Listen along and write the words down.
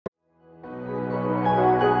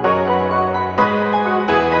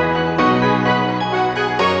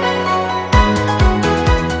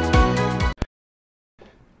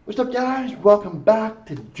up, guys? Welcome back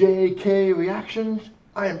to JK Reactions.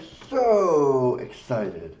 I am so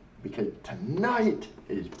excited because tonight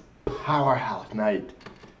is Powerhouse Night.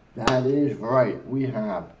 That is right, we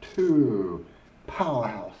have two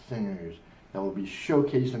powerhouse singers that will be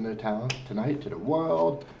showcasing their talent tonight to the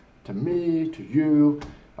world, to me, to you.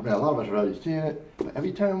 I mean, a lot of us have already seen it, but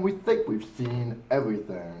every time we think we've seen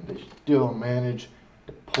everything, they still manage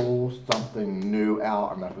to pull something new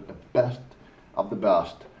out, and that's what the best of the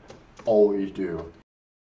best always do.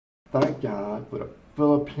 Thank God for the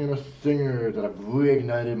Filipino singers that have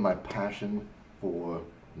reignited my passion for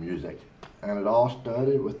music. And it all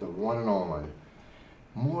started with the one and only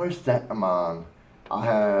Morissette Amon. I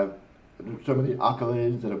have so many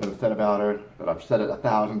accolades that have been said about her that I've said it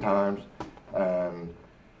 1,000 times. And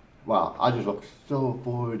wow, I just look so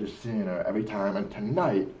forward to seeing her every time. And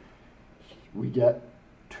tonight we get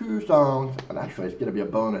two songs, and actually it's going to be a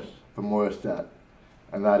bonus for Morissette.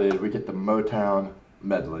 And that is, we get the Motown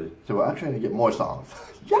Medley. So we're actually going to get more songs.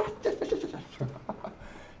 Yes, yes, yes, yes, yes.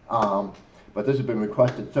 But this has been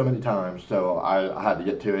requested so many times, so I had to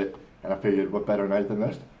get to it. And I figured, what better night than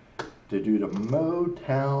this to do the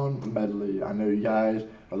Motown Medley. I know you guys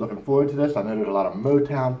are looking forward to this. I know there's a lot of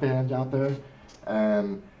Motown fans out there.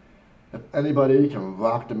 And if anybody can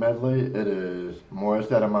rock the medley, it is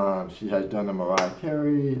Morissette Amon. She has done the Mariah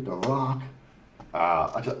Carey, The Rock,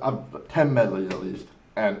 I've 10 medleys at least.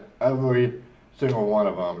 And every single one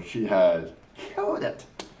of them, she has killed it.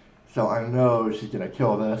 So I know she's going to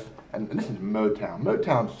kill this. And this is Motown.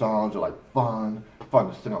 Motown songs are like fun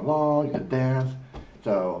to sing along, you can dance.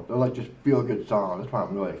 So they're like just feel-good songs. That's why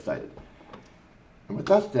I'm really excited. And with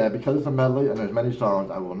that said, because it's a medley and there's many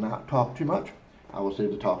songs, I will not talk too much. I will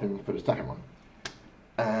save the talking for the second one.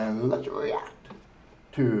 And let's react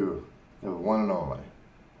to the one and only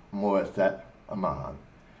Morissette Amon.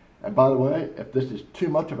 And by the way, if this is too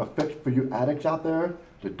much of a fix for you addicts out there,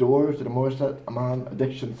 the doors to the Morissette Amon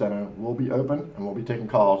Addiction Center will be open and we'll be taking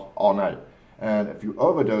calls all night. And if you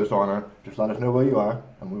overdose on her, just let us know where you are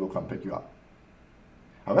and we will come pick you up.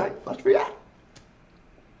 Alright, let's react.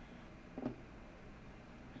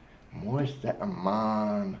 Morissette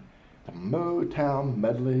Amon, the Motown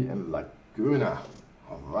Medley in Laguna.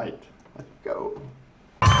 Alright, let's go.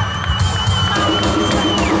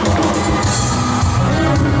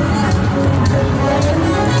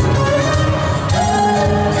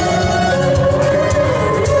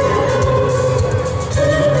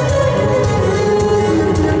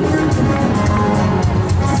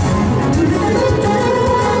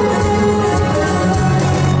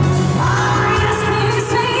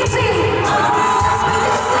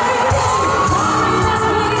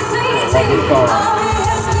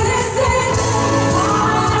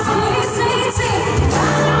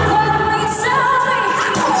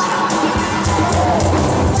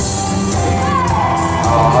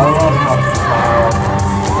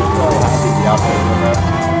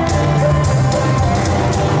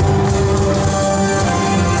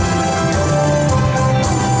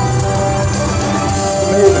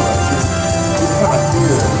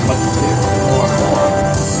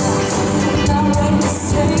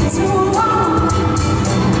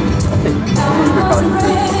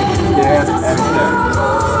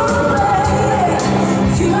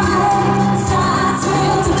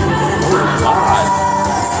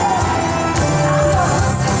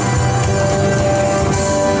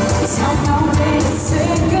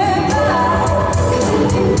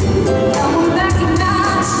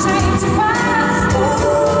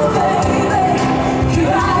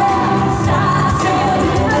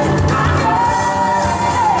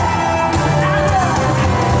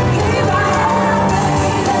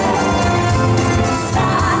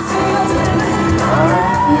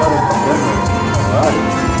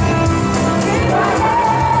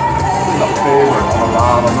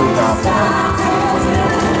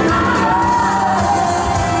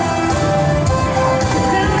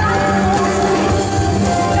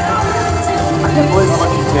 I can't believe how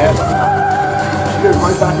much she danced. She goes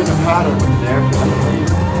right back into pattern when she's dancing.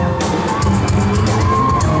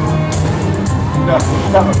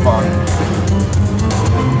 She's having fun.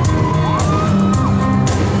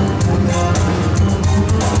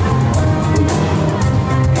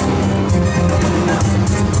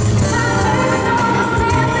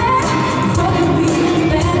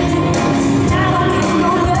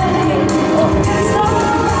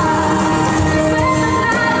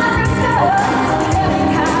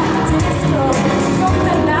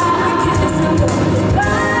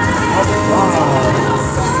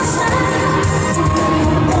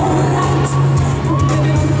 Sunshine,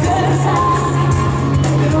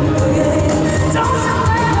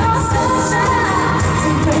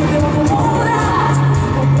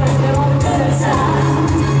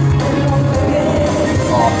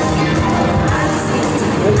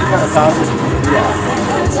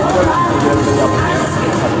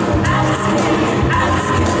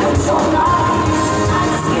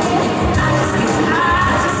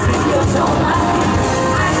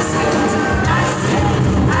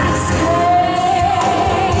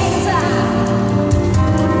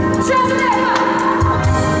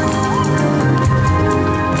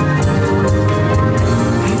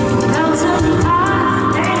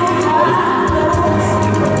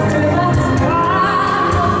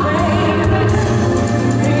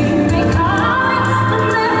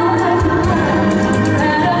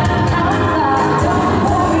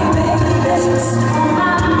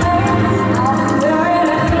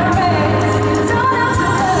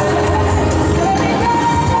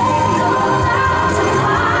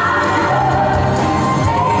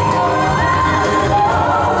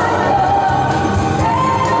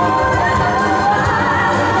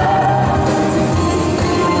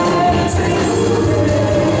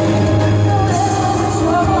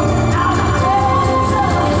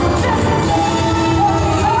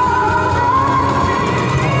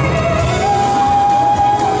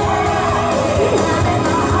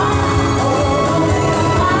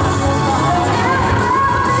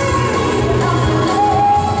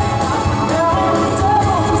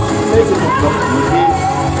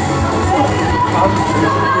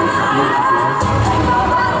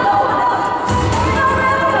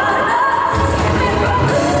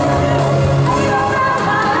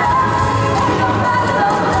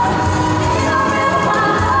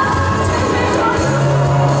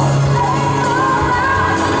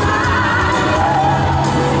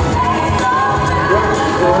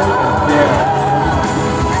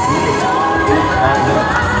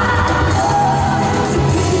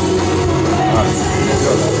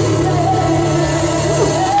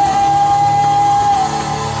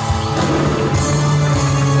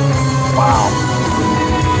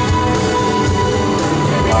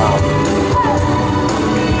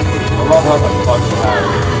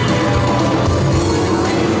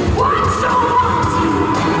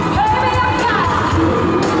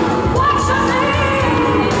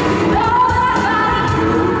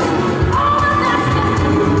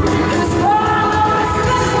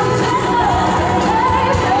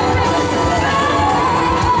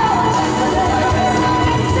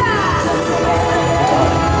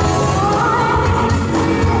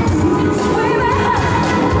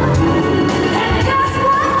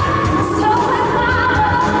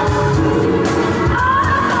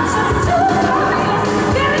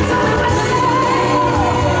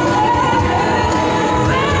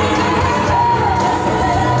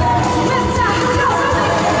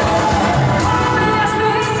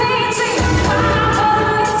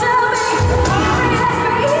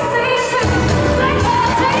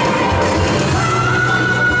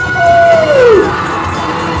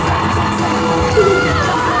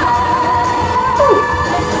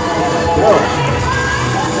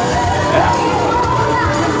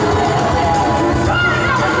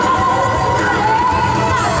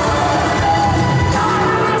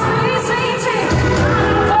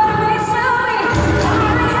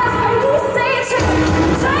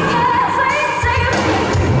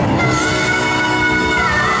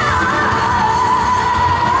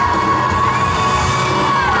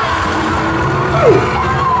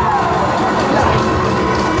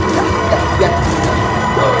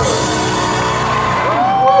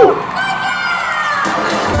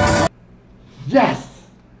 Yes!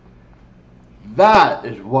 That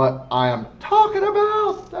is what I am talking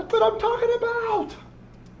about! That's what I'm talking about!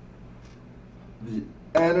 The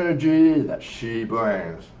energy that she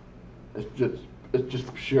brings. It's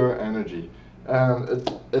just pure energy. And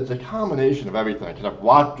it's a combination of everything. Because I've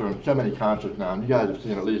watched her in so many concerts now, and you guys have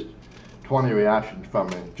seen at least 20 reactions from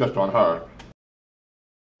me just on her.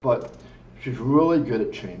 But she's really good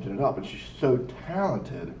at changing it up, and she's so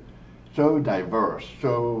talented, so diverse,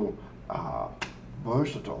 so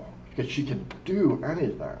versatile, because she can do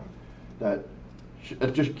anything. That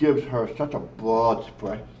it just gives her such a broad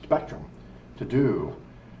spectrum to do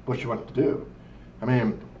what she wants to do. I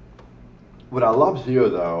mean, what I love here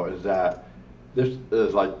though is that this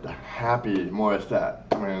is like the happy Morissette.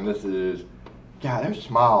 I mean, this is, God, her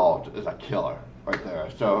smile is a killer right there.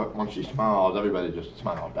 So when she smiles, everybody just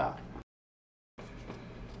smiles back.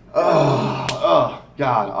 Oh,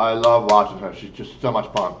 God, I love watching her. She's just so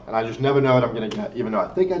much fun. And I just never know what I'm going to get. Even though I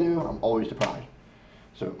think I do, I'm always surprised.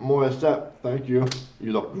 So, Morissette, thank you.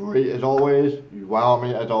 You look great as always. You wow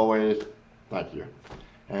me as always. Thank you.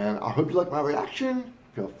 And I hope you like my reaction.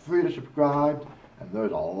 Feel free to subscribe. And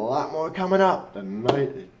there's a lot more coming up. The night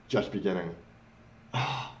is just beginning.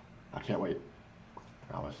 I can't wait.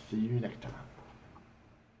 I will see you next time.